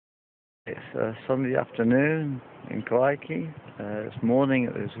It's Sunday afternoon in Coyhaique. This morning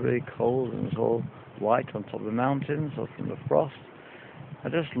it was really cold and it was all white on top of the mountains or from the frost. I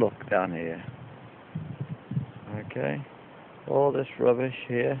just look down here. Okay, all this rubbish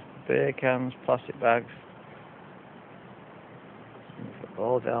here, beer cans, plastic bags,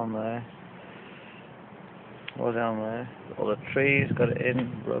 all down there. All down there. All the trees got it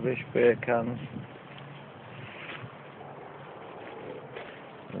in, rubbish, beer cans.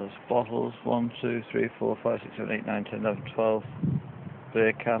 There's bottles, 1, 2, 3, 4, 5, 6, 7, 8, 9, 10, 11, 12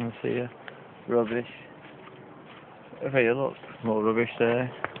 beer cans here, rubbish. Okay, look, more rubbish there.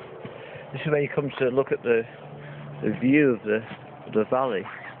 This is where you come to look at the view of the valley.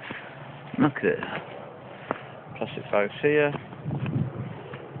 Look at it. Plastic bags here,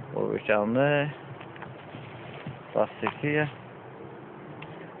 rubbish down there, plastic here,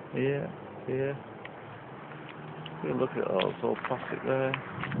 here. You look at it all, it's all plastic there.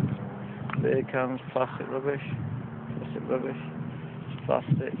 Beer cans, plastic rubbish,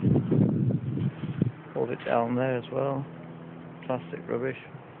 plastic. Hold it down there as well. Plastic rubbish,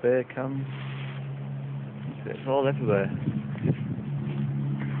 beer cans. It's all everywhere.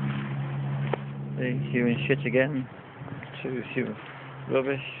 The human shit again. 2 human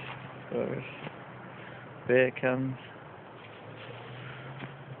rubbish, beer cans.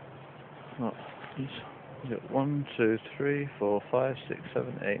 Oh, 1, 2, 3, 4, 5, 6,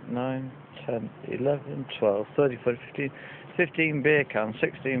 7, 8, 9, 10, 11, 12, 13, 14, 15 beer cans,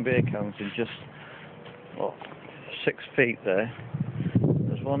 16 beer cans in just 6 feet there.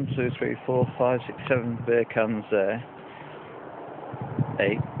 There's 1, 2, 3, 4, 5, 6, 7 beer cans there.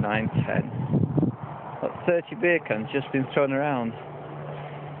 8, 9, 10. About 30 beer cans just been thrown around.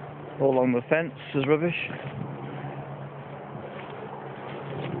 All along the fence is rubbish.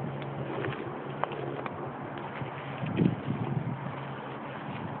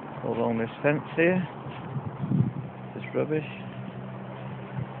 All along this fence here, this rubbish,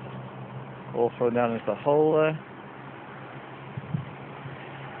 all thrown down into the hole there.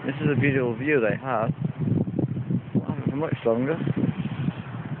 This is a beautiful view they have. Not having for much longer.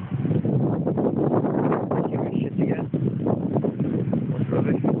 Human shit again. What's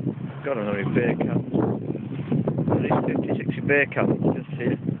rubbish? God, I know any beer cans. At least 50, 60 beer cans just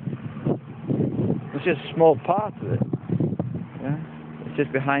here. It's just a small part of it. Yeah. It's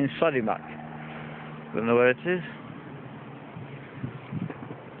just behind Sodimac. Don't know where it is.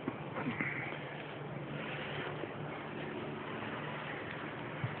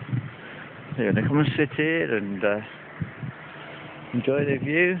 So you're going to come and sit here and enjoy the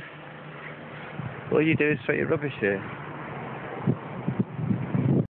view. All you do is throw your rubbish here.